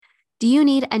Do you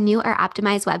need a new or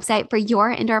optimized website for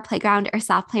your indoor playground or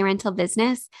soft play rental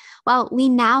business? Well, we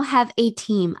now have a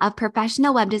team of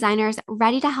professional web designers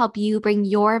ready to help you bring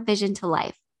your vision to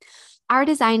life. Our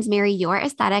designs marry your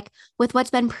aesthetic with what's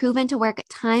been proven to work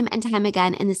time and time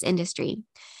again in this industry.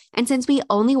 And since we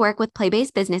only work with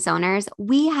play-based business owners,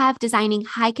 we have designing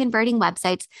high-converting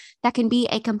websites that can be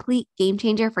a complete game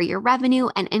changer for your revenue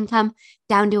and income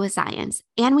down to a science.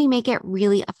 And we make it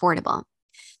really affordable.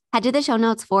 Head to the show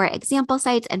notes for example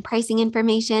sites and pricing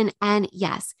information. And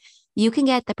yes, you can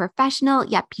get the professional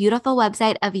yet beautiful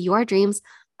website of your dreams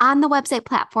on the website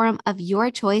platform of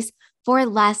your choice for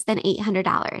less than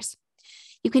 $800.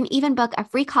 You can even book a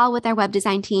free call with our web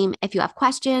design team if you have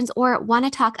questions or want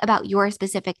to talk about your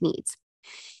specific needs.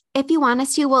 If you want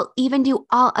us to, we'll even do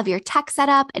all of your tech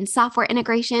setup and software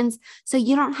integrations so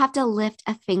you don't have to lift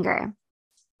a finger.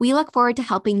 We look forward to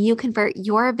helping you convert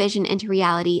your vision into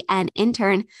reality and, in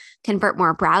turn, convert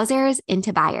more browsers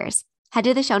into buyers. Head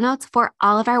to the show notes for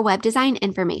all of our web design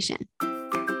information.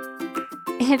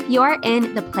 If you're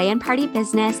in the play and party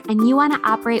business and you want to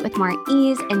operate with more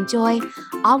ease and joy,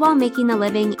 all while making the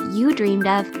living you dreamed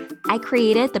of, I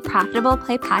created the Profitable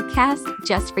Play podcast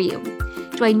just for you.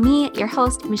 Join me, your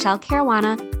host, Michelle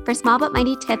Caruana, for small but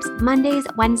mighty tips Mondays,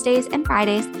 Wednesdays, and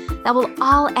Fridays that will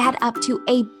all add up to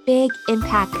a big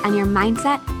impact on your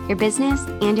mindset, your business,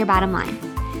 and your bottom line.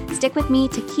 Stick with me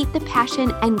to keep the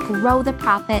passion and grow the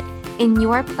profit in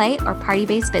your play or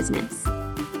party-based business.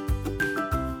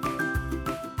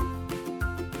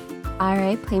 All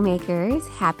right, Playmakers,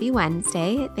 happy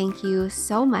Wednesday. Thank you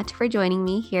so much for joining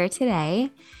me here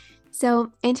today.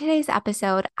 So in today's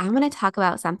episode, I'm going to talk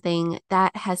about something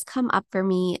that has come up for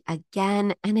me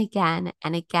again and again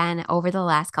and again over the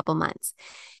last couple months.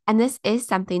 And this is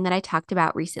something that I talked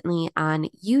about recently on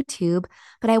YouTube,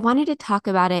 but I wanted to talk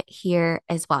about it here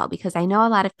as well, because I know a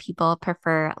lot of people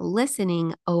prefer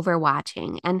listening over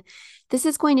watching. And this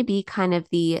is going to be kind of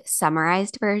the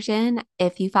summarized version.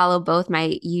 If you follow both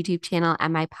my YouTube channel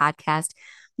and my podcast,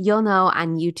 you'll know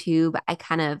on YouTube, I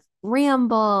kind of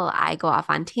ramble, I go off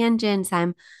on tangents,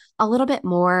 I'm a little bit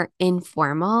more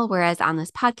informal, whereas on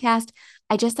this podcast,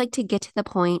 I just like to get to the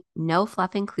point, no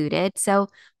fluff included. So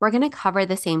we're going to cover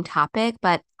the same topic,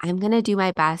 but I'm going to do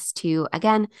my best to,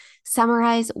 again,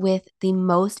 summarize with the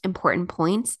most important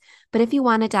points. But if you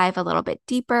want to dive a little bit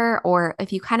deeper, or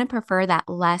if you kind of prefer that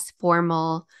less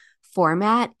formal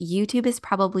format, YouTube is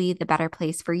probably the better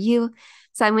place for you.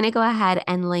 So I'm going to go ahead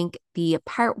and link the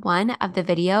part 1 of the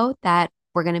video that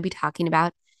we're going to be talking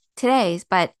about today's,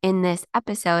 but in this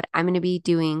episode, I'm going to be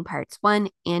doing parts 1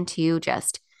 and 2,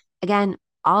 just again,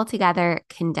 all together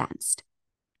condensed.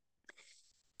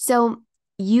 So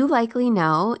you likely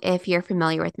know, if you're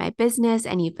familiar with my business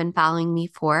and you've been following me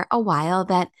for a while,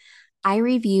 that I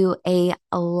review a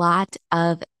lot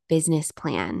of business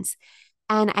plans.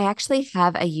 And I actually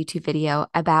have a YouTube video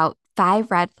about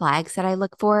 5 red flags that I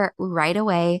look for right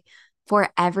away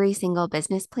for every single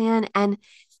business plan. And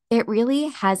it really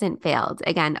hasn't failed.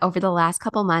 Again, over the last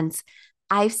couple months,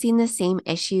 I've seen the same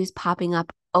issues popping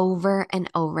up over and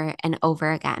over and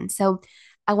over again. So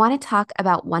I want to talk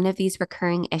about one of these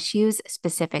recurring issues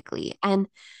specifically. And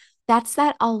that's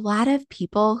that a lot of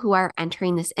people who are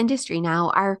entering this industry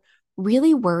now are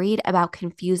really worried about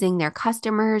confusing their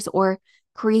customers or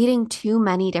creating too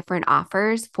many different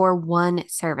offers for one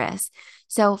service.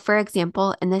 So for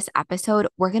example, in this episode,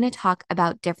 we're going to talk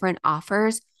about different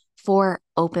offers for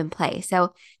open play.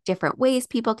 So different ways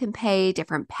people can pay,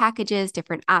 different packages,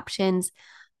 different options,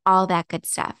 all that good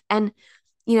stuff. And,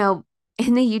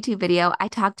 in the YouTube video, I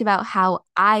talked about how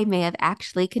I may have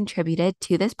actually contributed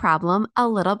to this problem a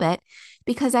little bit,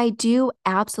 because I do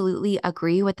absolutely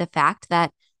agree with the fact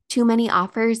that too many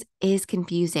offers is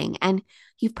confusing. And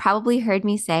you've probably heard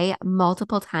me say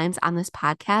multiple times on this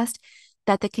podcast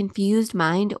that the confused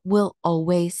mind will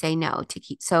always say no to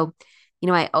keep. So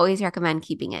I always recommend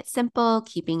keeping it simple,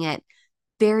 keeping it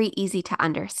very easy to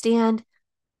understand,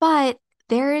 but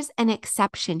there's an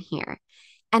exception here.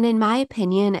 And in my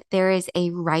opinion, there is a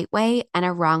right way and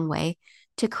a wrong way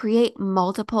to create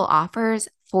multiple offers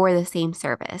for the same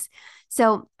service.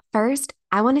 So first,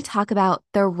 I want to talk about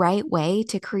the right way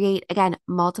to create, again,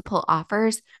 multiple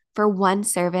offers for one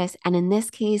service. And in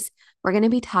this case, we're going to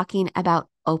be talking about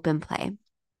open play.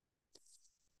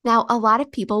 Now, a lot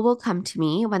of people will come to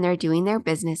me when they're doing their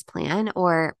business plan,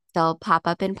 or they'll pop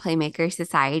up in Playmaker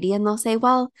Society and they'll say,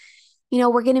 well,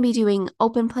 we're going to be doing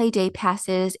open play day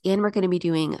passes and we're going to be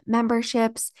doing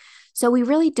memberships. So we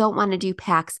really don't want to do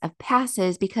packs of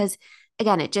passes because,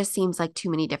 again, it just seems like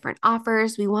too many different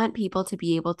offers. We want people to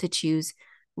be able to choose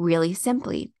really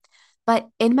simply. But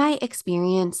in my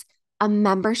experience, a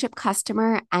membership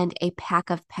customer and a pack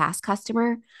of pass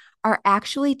customer are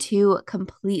actually two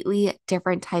completely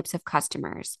different types of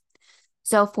customers.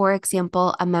 So, for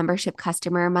example, a membership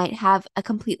customer might have a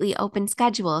completely open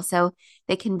schedule, so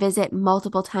they can visit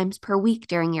multiple times per week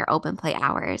during your open play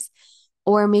hours.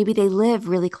 Or maybe they live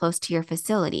really close to your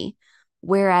facility.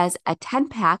 Whereas a 10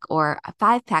 pack or a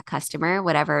 5 pack customer,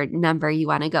 whatever number you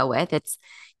want to go with, it's,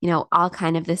 all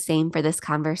kind of the same for this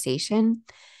conversation.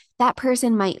 That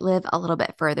person might live a little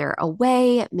bit further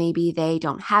away. Maybe they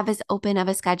don't have as open of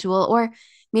a schedule, or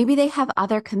maybe they have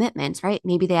other commitments, right?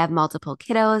 Maybe they have multiple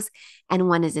kiddos and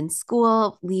one is in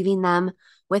school, leaving them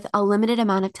with a limited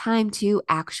amount of time to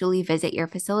actually visit your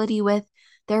facility with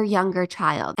their younger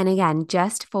child. And again,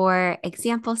 just for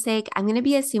example's sake, I'm going to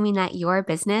be assuming that your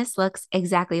business looks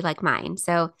exactly like mine.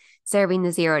 So serving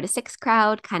the 0 to 6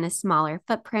 crowd, kind of smaller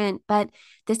footprint, but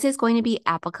this is going to be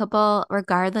applicable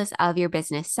regardless of your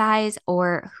business size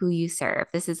or who you serve.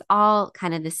 This is all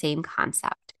kind of the same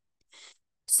concept.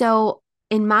 So,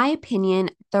 in my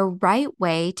opinion, the right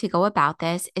way to go about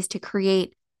this is to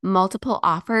create multiple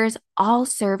offers, all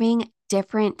serving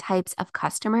different types of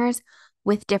customers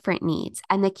with different needs.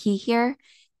 And the key here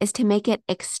is to make it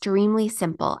extremely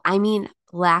simple. I mean,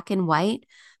 black and white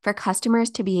for customers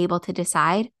to be able to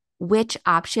decide which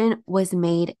option was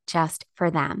made just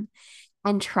for them.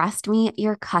 And trust me,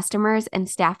 your customers and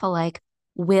staff alike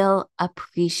will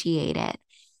appreciate it.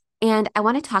 And I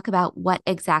want to talk about what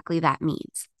exactly that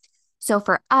means. So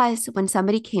for us, when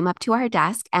somebody came up to our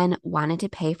desk and wanted to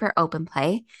pay for open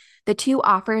play, the two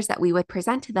offers that we would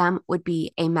present to them would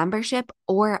be a membership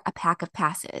or a pack of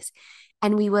passes.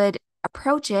 And we would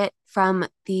approach it from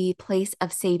the place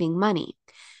of saving money.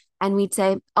 And we'd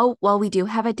say, oh, well, we do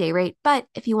have a day rate, but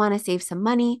if you want to save some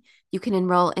money, you can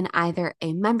enroll in either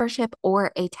a membership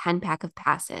or a 10 pack of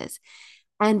passes.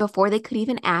 And before they could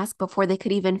even ask, before they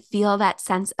could even feel that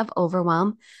sense of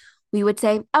overwhelm, we would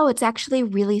say, oh, it's actually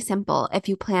really simple. If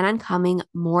you plan on coming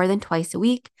more than twice a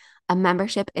week, a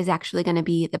membership is actually going to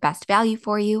be the best value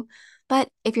for you. But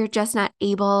if you're just not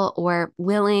able or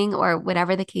willing or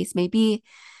whatever the case may be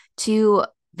to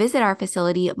visit our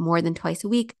facility more than twice a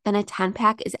week, then a 10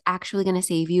 pack is actually going to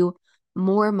save you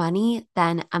more money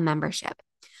than a membership.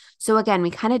 So again,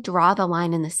 we kind of draw the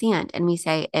line in the sand and we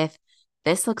say, if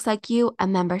this looks like you, a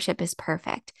membership is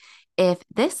perfect. If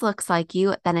this looks like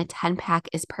you, then a 10 pack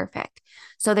is perfect.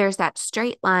 So there's that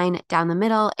straight line down the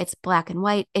middle. It's black and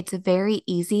white. It's very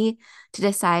easy to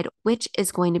decide which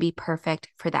is going to be perfect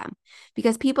for them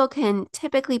because people can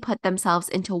typically put themselves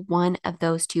into one of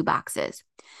those two boxes.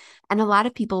 And a lot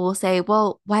of people will say,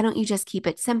 well, why don't you just keep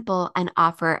it simple and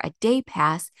offer a day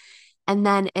pass? And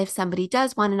then if somebody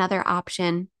does want another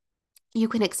option, you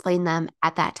can explain them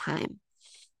at that time.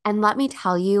 And let me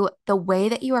tell you, the way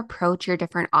that you approach your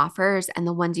different offers and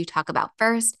the ones you talk about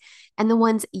first and the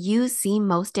ones you seem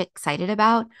most excited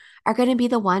about are going to be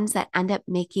the ones that end up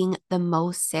making the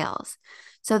most sales.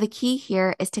 So the key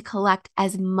here is to collect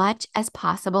as much as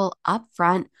possible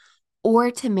upfront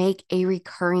or to make a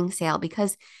recurring sale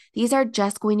because these are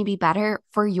just going to be better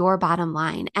for your bottom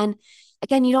line. And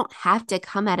again, you don't have to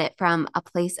come at it from a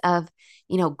place of,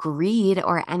 greed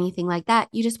or anything like that.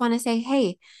 You just want to say,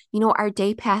 hey, our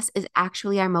day pass is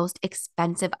actually our most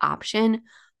expensive option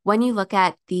when you look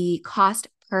at the cost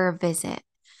per visit.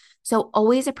 So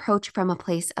always approach from a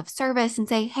place of service and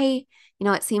say, hey,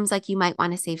 it seems like you might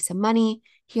want to save some money.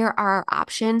 Here are our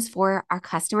options for our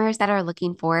customers that are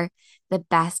looking for the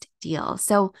best deal.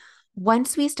 So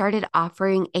once we started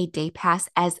offering a day pass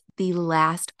as the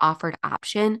last offered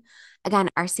option, again,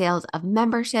 our sales of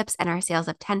memberships and our sales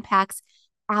of 10 packs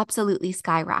absolutely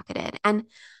skyrocketed. And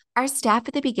our staff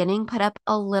at the beginning put up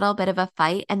a little bit of a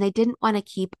fight and they didn't want to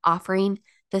keep offering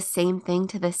the same thing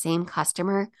to the same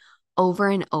customer over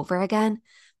and over again.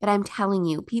 But I'm telling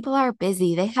you, people are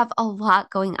busy. They have a lot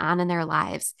going on in their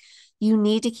lives. You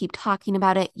need to keep talking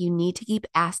about it. You need to keep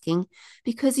asking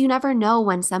because you never know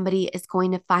when somebody is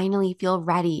going to finally feel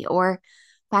ready or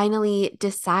finally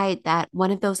decide that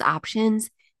one of those options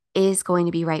is going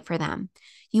to be right for them.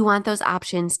 You want those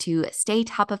options to stay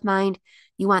top of mind.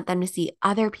 You want them to see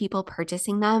other people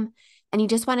purchasing them. And you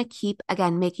just want to keep,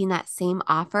 again, making that same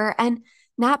offer and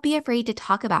not be afraid to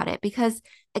talk about it because,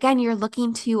 again, you're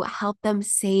looking to help them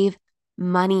save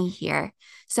money here.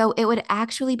 So it would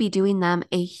actually be doing them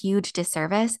a huge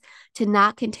disservice to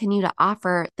not continue to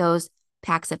offer those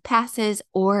packs of passes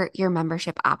or your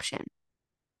membership option.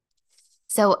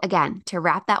 So again, to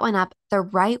wrap that one up, the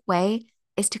right way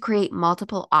is to create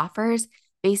multiple offers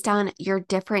based on your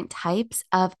different types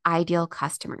of ideal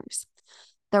customers.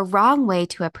 The wrong way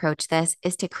to approach this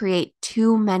is to create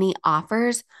too many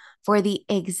offers for the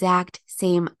exact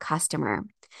same customer.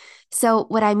 So,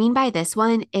 what I mean by this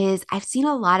one is I've seen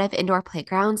a lot of indoor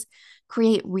playgrounds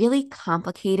create really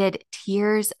complicated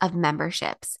tiers of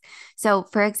memberships. So,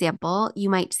 for example, you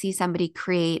might see somebody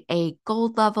create a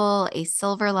gold level, a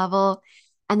silver level,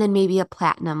 and then maybe a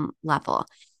platinum level.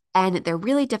 And they're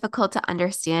really difficult to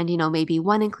understand. Maybe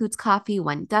one includes coffee,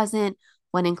 one doesn't.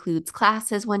 One includes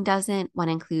classes, one doesn't. One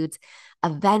includes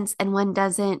events, and one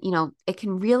doesn't. It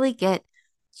can really get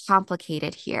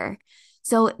complicated here.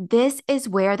 So, this is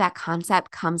where that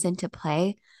concept comes into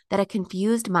play that a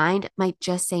confused mind might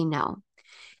just say no.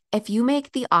 If you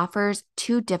make the offers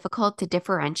too difficult to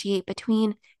differentiate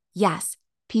between, yes,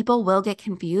 people will get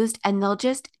confused and they'll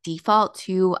just default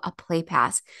to a play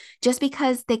pass just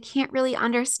because they can't really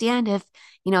understand if,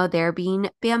 they're being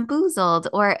bamboozled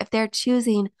or if they're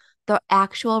choosing the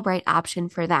actual right option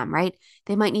for them, right?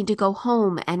 They might need to go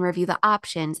home and review the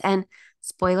options. And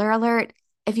spoiler alert,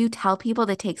 if you tell people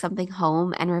to take something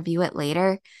home and review it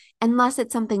later, unless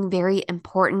it's something very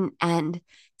important and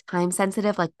time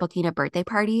sensitive, like booking a birthday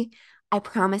party, I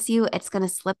promise you it's going to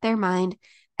slip their mind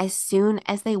as soon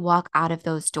as they walk out of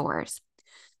those doors.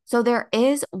 So there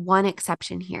is one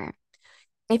exception here.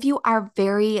 If you are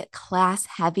very class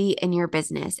heavy in your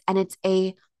business and it's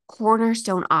a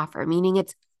cornerstone offer, meaning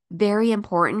it's very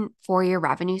important for your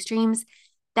revenue streams,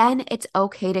 then it's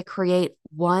okay to create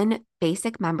one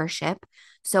basic membership.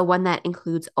 So, one that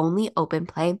includes only open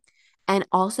play and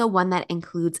also one that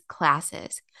includes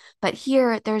classes. But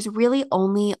here, there's really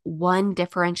only one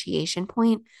differentiation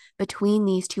point between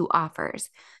these two offers.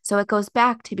 So, it goes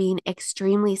back to being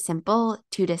extremely simple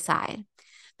to decide.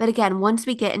 But again, once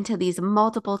we get into these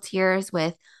multiple tiers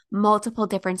with multiple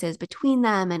differences between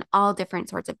them and all different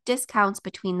sorts of discounts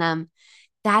between them,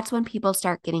 that's when people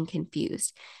start getting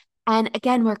confused. And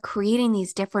again, we're creating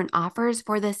these different offers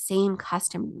for the same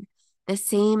customer, the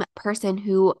same person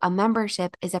who a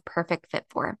membership is a perfect fit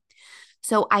for.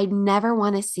 So I never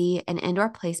want to see an indoor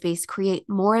play space create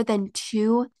more than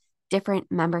two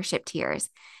different membership tiers.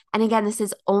 And again, this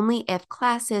is only if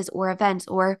classes or events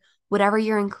or whatever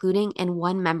you're including in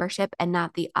one membership and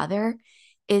not the other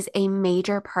is a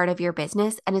major part of your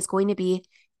business and is going to be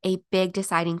a big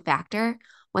deciding factor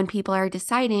when people are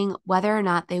deciding whether or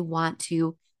not they want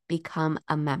to become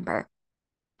a member.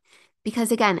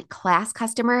 Because again, class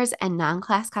customers and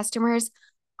non-class customers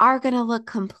are going to look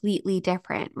completely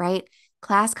different, right?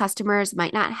 Class customers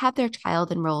might not have their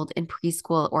child enrolled in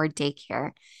preschool or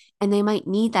daycare, and they might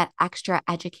need that extra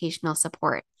educational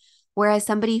support. Whereas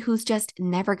somebody who's just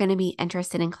never going to be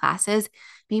interested in classes,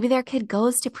 maybe their kid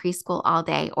goes to preschool all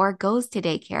day or goes to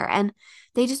daycare, and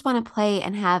they just want to play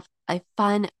and have a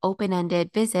fun,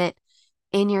 open-ended visit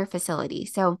in your facility.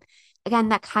 So again,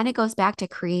 that kind of goes back to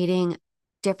creating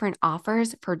different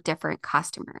offers for different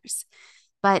customers.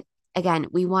 But again,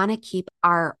 we want to keep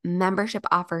our membership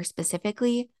offer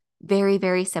specifically very,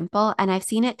 very simple. And I've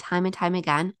seen it time and time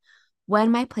again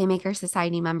when my Playmaker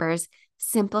Society members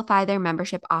simplify their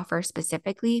membership offer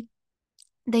specifically,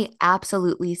 they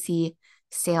absolutely see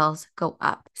sales go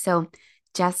up. So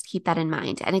just keep that in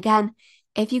mind. And again,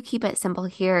 if you keep it simple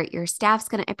here, your staff's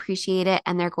going to appreciate it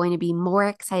and they're going to be more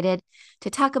excited to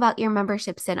talk about your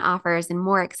memberships and offers and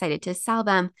more excited to sell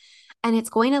them. And it's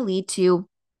going to lead to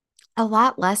a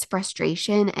lot less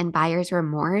frustration and buyer's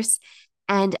remorse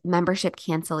and membership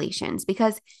cancellations.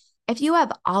 Because if you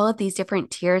have all of these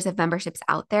different tiers of memberships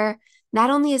out there, not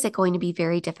only is it going to be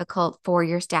very difficult for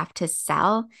your staff to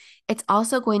sell, it's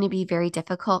also going to be very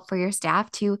difficult for your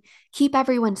staff to keep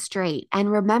everyone straight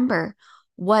and remember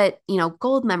what,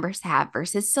 gold members have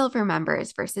versus silver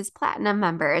members versus platinum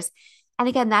members. And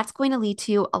again, that's going to lead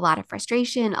to a lot of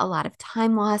frustration, a lot of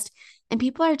time lost, and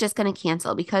people are just going to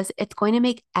cancel because it's going to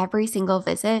make every single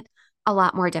visit a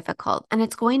lot more difficult. And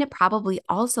it's going to probably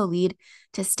also lead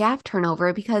to staff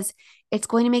turnover because it's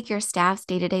going to make your staff's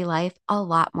day-to-day life a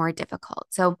lot more difficult.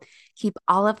 So keep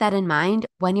all of that in mind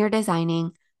when you're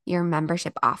designing your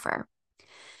membership offer.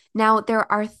 Now,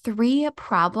 there are three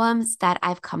problems that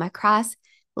I've come across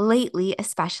lately,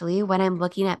 especially when I'm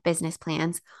looking at business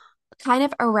plans, kind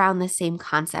of around the same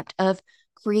concept of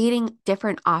creating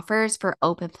different offers for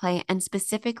open play and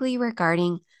specifically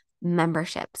regarding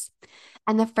memberships.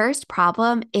 And the first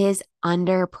problem is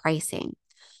underpricing.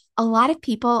 A lot of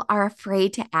people are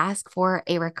afraid to ask for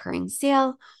a recurring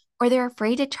sale or they're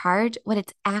afraid to charge what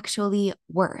it's actually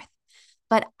worth.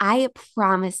 But I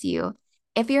promise you,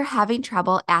 if you're having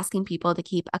trouble asking people to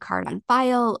keep a card on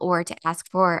file or to ask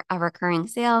for a recurring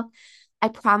sale, I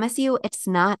promise you it's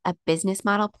not a business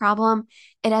model problem.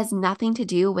 It has nothing to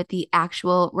do with the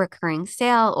actual recurring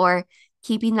sale or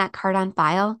keeping that card on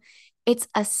file. It's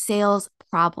a sales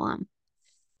problem.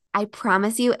 I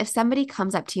promise you, if somebody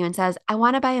comes up to you and says, I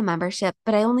want to buy a membership,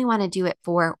 but I only want to do it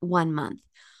for 1 month,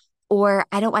 or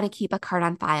I don't want to keep a card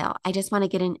on file, I just want to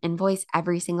get an invoice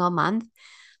every single month,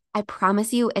 I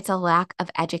promise you it's a lack of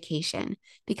education.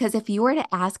 Because if you were to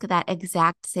ask that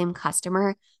exact same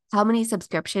customer how many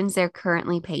subscriptions they're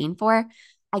currently paying for,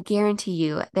 I guarantee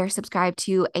you they're subscribed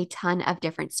to a ton of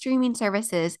different streaming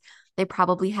services. They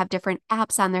probably have different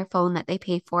apps on their phone that they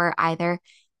pay for either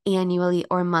annually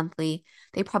or monthly.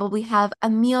 They probably have a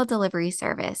meal delivery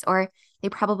service, or they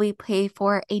probably pay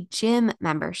for a gym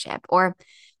membership, or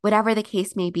whatever the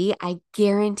case may be. I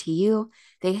guarantee you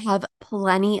they have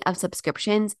plenty of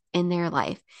subscriptions in their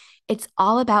life. It's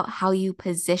all about how you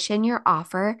position your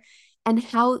offer and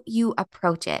how you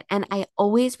approach it. And I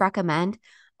always recommend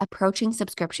approaching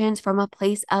subscriptions from a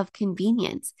place of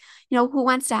convenience. Who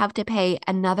wants to have to pay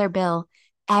another bill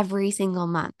every single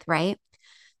month, right?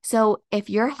 So if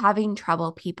you're having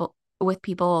trouble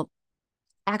people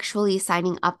actually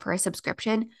signing up for a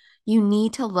subscription, you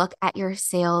need to look at your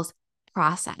sales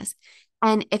process.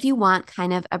 And if you want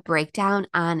kind of a breakdown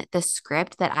on the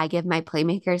script that I give my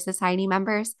Playmaker Society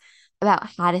members about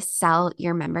how to sell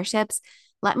your memberships,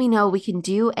 let me know. We can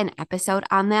do an episode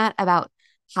on that about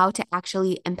how to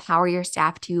actually empower your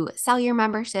staff to sell your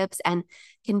memberships and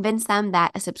convince them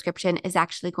that a subscription is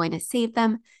actually going to save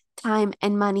them time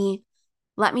and money.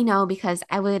 Let me know, because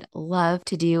I would love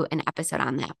to do an episode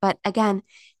on that. But again,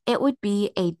 it would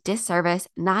be a disservice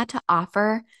not to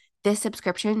offer this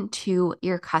subscription to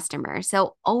your customers.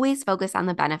 So always focus on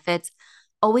the benefits,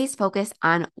 always focus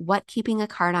on what keeping a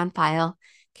card on file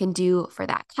can do for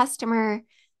that customer.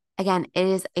 Again, it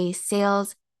is a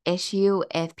sales issue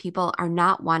if people are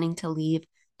not wanting to leave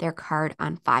their card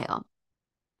on file.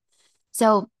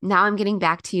 So now I'm getting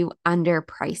back to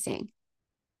underpricing.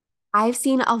 I've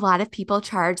seen a lot of people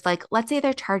charge, like, let's say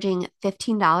they're charging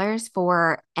 $15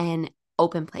 for an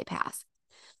open play pass.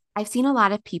 I've seen a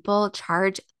lot of people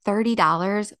charge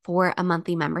 $30 for a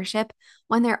monthly membership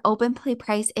when their open play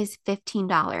price is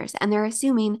 $15. And they're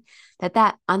assuming that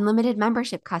that unlimited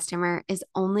membership customer is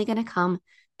only going to come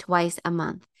twice a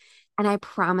month. And I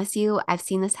promise you, I've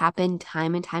seen this happen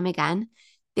time and time again.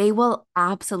 They will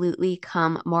absolutely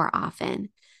come more often.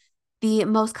 The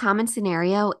most common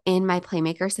scenario in my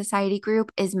Playmaker Society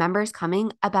group is members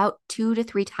coming about 2 to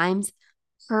 3 times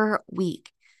per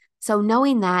week. So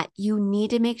knowing that, you need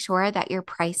to make sure that you're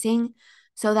pricing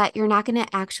so that you're not going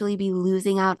to actually be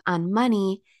losing out on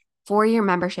money for your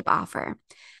membership offer.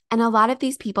 And a lot of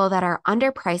these people that are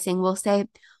underpricing will say,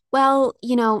 well,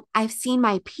 I've seen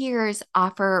my peers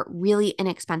offer really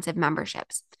inexpensive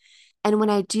memberships. And when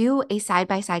I do a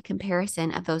side-by-side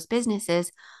comparison of those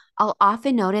businesses, I'll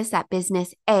often notice that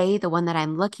business A, the one that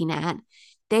I'm looking at,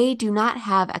 they do not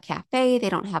have a cafe. They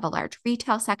don't have a large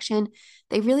retail section.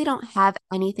 They really don't have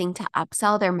anything to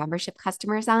upsell their membership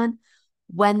customers on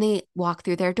when they walk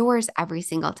through their doors every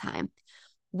single time.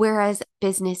 Whereas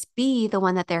business B, the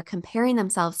one that they're comparing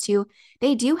themselves to,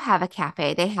 they do have a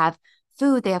cafe. They have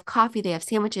food, they have coffee, they have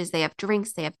sandwiches, they have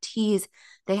drinks, they have teas,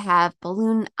 they have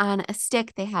balloon on a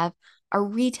stick, they have a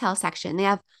retail section. They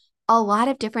have a lot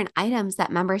of different items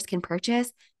that members can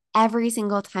purchase every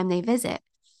single time they visit.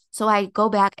 So I go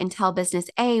back and tell business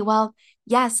A, well,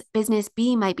 yes, business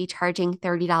B might be charging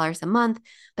 $30 a month,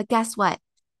 but guess what?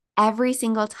 Every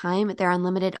single time their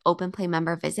unlimited open play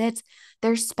member visits,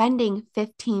 they're spending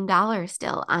 $15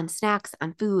 still on snacks,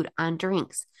 on food, on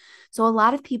drinks. So a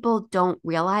lot of people don't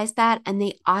realize that, and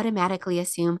they automatically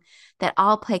assume that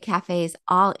all play cafes,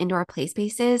 all indoor play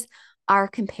spaces are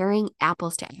comparing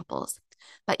apples to apples.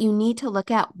 But you need to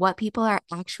look at what people are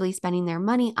actually spending their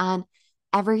money on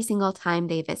every single time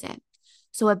they visit.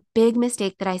 So a big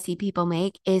mistake that I see people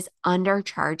make is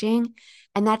undercharging.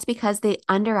 And that's because they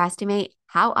underestimate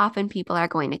how often people are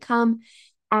going to come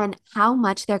and how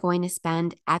much they're going to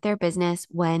spend at their business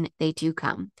when they do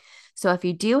come. So if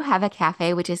you do have a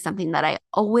cafe, which is something that I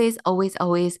always, always,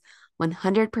 always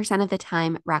 100% of the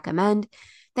time recommend,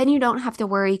 then you don't have to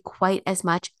worry quite as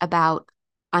much about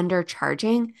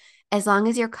undercharging, as long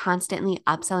as you're constantly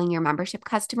upselling your membership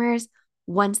customers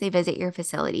once they visit your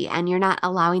facility and you're not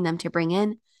allowing them to bring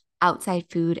in outside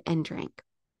food and drink.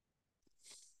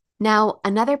 Now,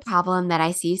 another problem that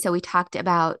I see, so we talked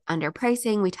about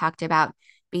underpricing, we talked about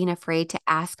being afraid to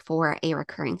ask for a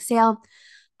recurring sale.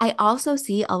 I also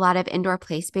see a lot of indoor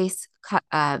play space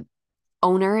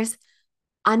owners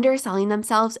underselling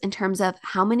themselves in terms of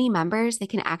how many members they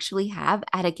can actually have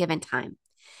at a given time.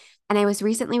 And I was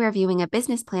recently reviewing a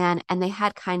business plan, and they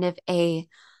had kind of a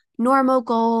normal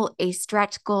goal, a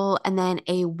stretch goal, and then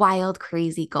a wild,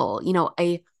 crazy goal,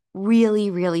 a really,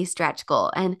 really stretch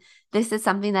goal. And this is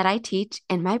something that I teach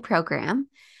in my program.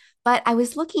 But I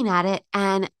was looking at it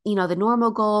and, the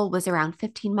normal goal was around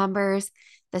 15 members.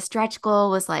 The stretch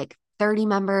goal was like 30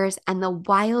 members, and the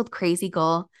wild, crazy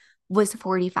goal was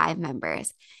 45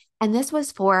 members. And this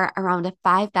was for around a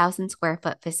 5,000 square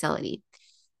foot facility.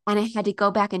 And I had to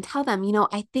go back and tell them,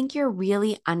 I think you're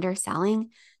really underselling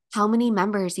how many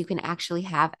members you can actually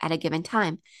have at a given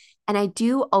time. And I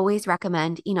do always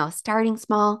recommend, starting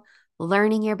small,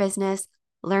 learning your business,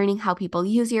 learning how people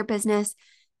use your business,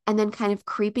 and then kind of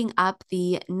creeping up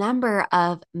the number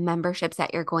of memberships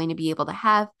that you're going to be able to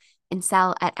have and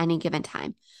sell at any given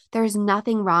time. There's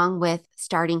nothing wrong with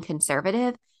starting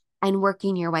conservative and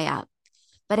working your way up.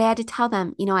 But I had to tell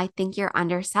them, I think you're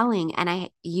underselling. And I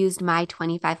used my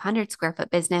 2,500 square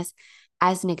foot business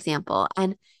as an example.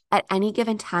 And at any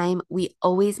given time, we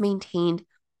always maintained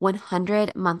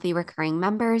 100 monthly recurring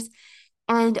members.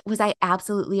 And was I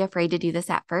absolutely afraid to do this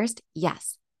at first?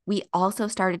 Yes. We also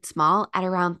started small at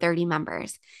around 30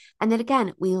 members. And then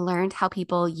again, we learned how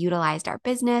people utilized our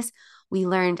business. We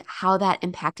learned how that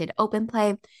impacted open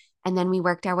play. And then we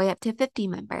worked our way up to 50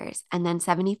 members and then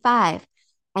 75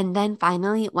 and then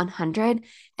finally 100.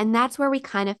 And that's where we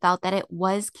kind of felt that it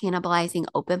was cannibalizing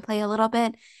open play a little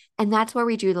bit. And that's where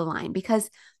we drew the line, because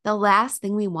the last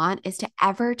thing we want is to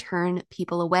ever turn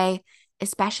people away,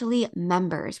 especially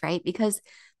members, right? Because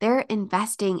they're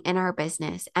investing in our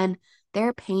business and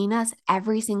they're paying us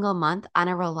every single month on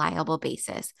a reliable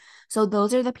basis. So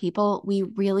those are the people we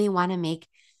really want to make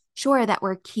sure that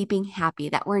we're keeping happy,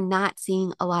 that we're not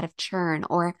seeing a lot of churn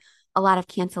or a lot of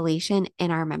cancellation in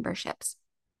our memberships.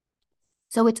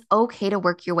 So it's okay to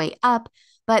work your way up,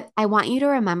 but I want you to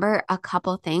remember a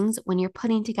couple things when you're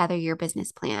putting together your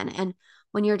business plan and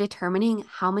when you're determining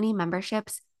how many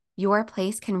memberships your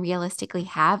place can realistically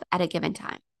have at a given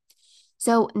time.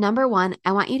 So, number one,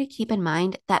 I want you to keep in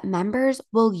mind that members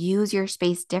will use your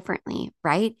space differently,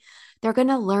 right? They're going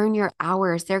to learn your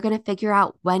hours. They're going to figure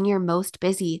out when you're most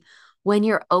busy, when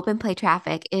your open play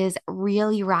traffic is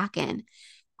really rocking.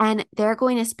 And they're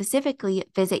going to specifically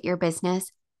visit your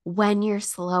business when you're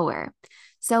slower.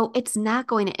 So it's not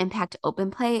going to impact open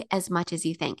play as much as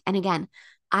you think. And again,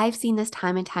 I've seen this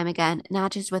time and time again,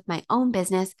 not just with my own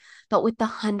business, but with the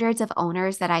hundreds of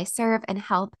owners that I serve and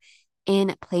help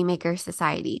in Playmaker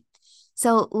Society.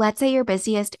 So let's say you're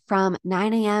busiest from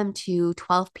 9 a.m. to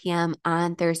 12 p.m.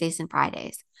 on Thursdays and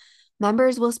Fridays.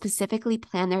 Members will specifically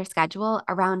plan their schedule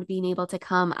around being able to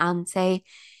come on, say,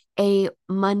 a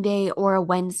Monday or a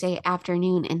Wednesday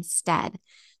afternoon instead.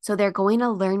 So they're going to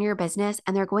learn your business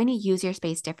and they're going to use your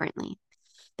space differently.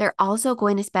 They're also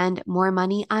going to spend more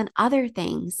money on other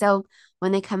things. So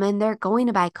when they come in, they're going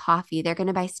to buy coffee, they're going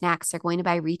to buy snacks, they're going to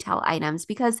buy retail items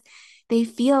because they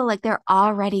feel like they're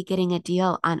already getting a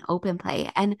deal on open play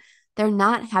and they're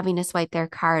not having to swipe their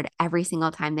card every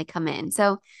single time they come in.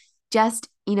 So just,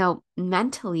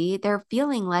 mentally, they're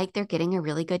feeling like they're getting a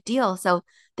really good deal. So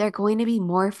they're going to be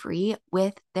more free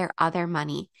with their other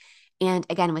money. And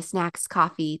again, with snacks,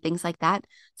 coffee, things like that.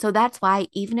 So that's why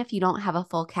even if you don't have a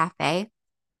full cafe,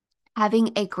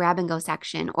 having a grab and go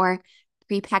section or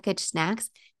prepackaged snacks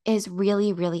is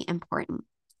really, really important.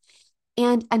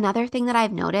 And another thing that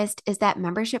I've noticed is that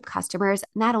membership customers,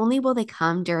 not only will they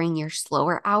come during your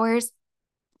slower hours,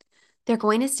 they're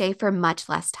going to stay for much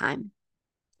less time.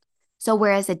 So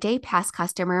whereas a day pass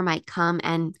customer might come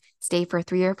and stay for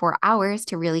 3 or 4 hours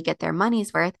to really get their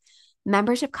money's worth,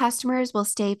 membership customers will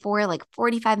stay for like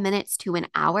 45 minutes to an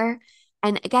hour.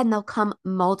 And again, they'll come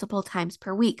multiple times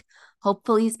per week,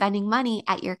 hopefully spending money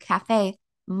at your cafe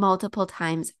multiple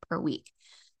times per week.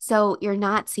 So you're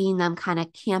not seeing them kind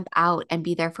of camp out and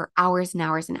be there for hours and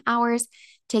hours and hours,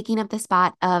 taking up the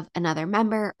spot of another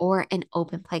member or an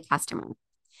open play customer.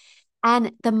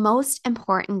 And the most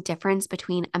important difference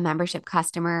between a membership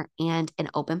customer and an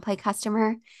open play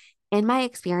customer, in my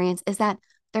experience, is that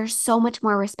they're so much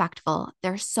more respectful.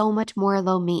 They're so much more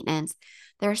low maintenance.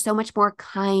 They're so much more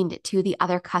kind to the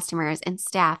other customers and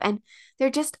staff. And they're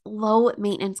just low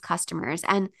maintenance customers.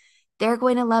 And they're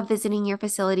going to love visiting your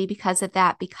facility because of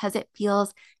that, because it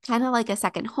feels kind of like a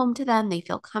second home to them. They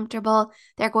feel comfortable.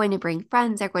 They're going to bring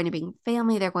friends. They're going to bring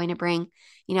family. They're going to bring,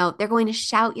 they're going to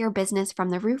shout your business from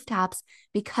the rooftops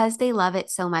because they love it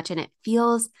so much. And it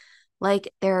feels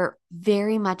like they're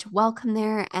very much welcome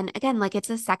there. And again, like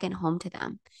it's a second home to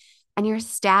them. And your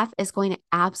staff is going to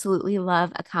absolutely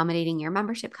love accommodating your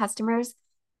membership customers,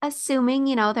 assuming,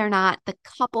 they're not the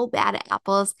couple bad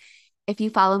apples. If you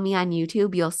follow me on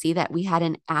YouTube, you'll see that we had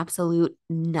an absolute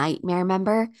nightmare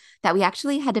member that we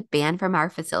actually had to ban from our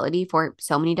facility for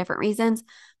so many different reasons.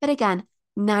 But again,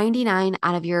 99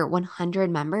 out of your 100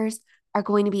 members are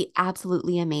going to be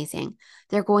absolutely amazing.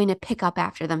 They're going to pick up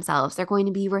after themselves. They're going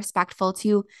to be respectful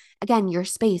to, again, your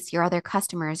space, your other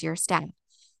customers, your staff.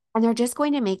 And they're just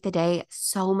going to make the day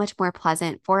so much more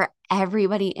pleasant for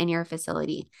everybody in your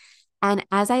facility. And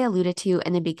as I alluded to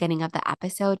in the beginning of the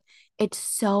episode, it's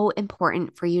so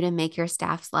important for you to make your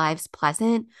staff's lives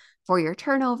pleasant for your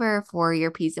turnover, for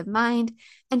your peace of mind,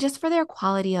 and just for their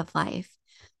quality of life.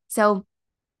 So,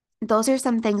 those are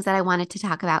some things that I wanted to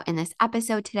talk about in this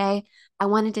episode today. I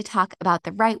wanted to talk about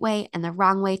the right way and the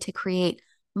wrong way to create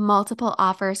multiple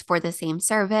offers for the same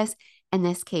service. In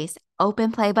this case,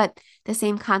 open play, but the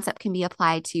same concept can be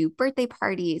applied to birthday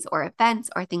parties or events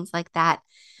or things like that.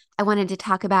 I wanted to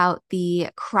talk about the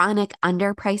chronic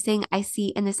underpricing I see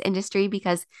in this industry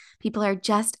because people are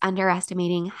just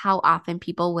underestimating how often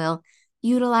people will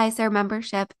utilize their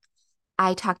membership.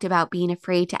 I talked about being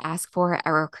afraid to ask for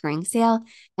a recurring sale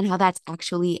and how that's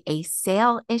actually a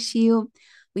sale issue.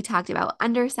 We talked about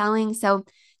underselling. So,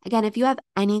 again, if you have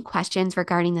any questions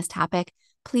regarding this topic,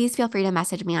 please feel free to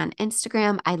message me on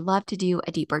Instagram. I'd love to do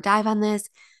a deeper dive on this.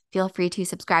 Feel free to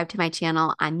subscribe to my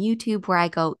channel on YouTube where I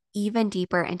go even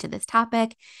deeper into this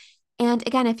topic. And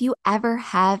again, if you ever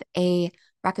have a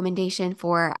recommendation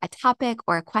for a topic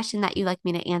or a question that you'd like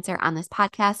me to answer on this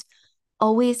podcast,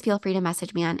 always feel free to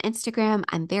message me on Instagram.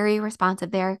 I'm very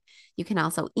responsive there. You can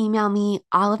also email me.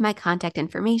 All of my contact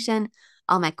information,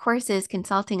 all my courses,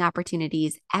 consulting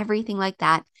opportunities, everything like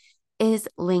that is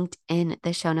linked in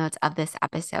the show notes of this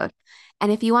episode.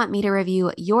 And if you want me to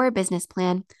review your business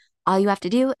plan, all you have to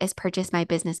do is purchase my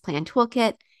business plan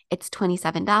toolkit. It's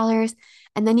 $27.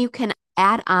 And then you can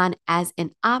add on as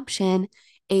an option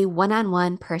a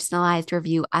one-on-one personalized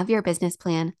review of your business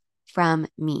plan from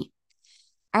me.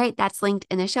 All right, that's linked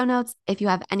in the show notes. If you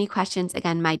have any questions,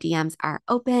 again, my DMs are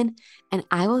open, and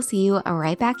I will see you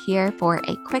right back here for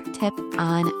a quick tip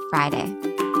on Friday.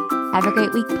 Have a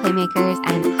great week, Playmakers,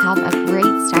 and have a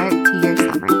great start to your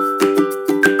summer.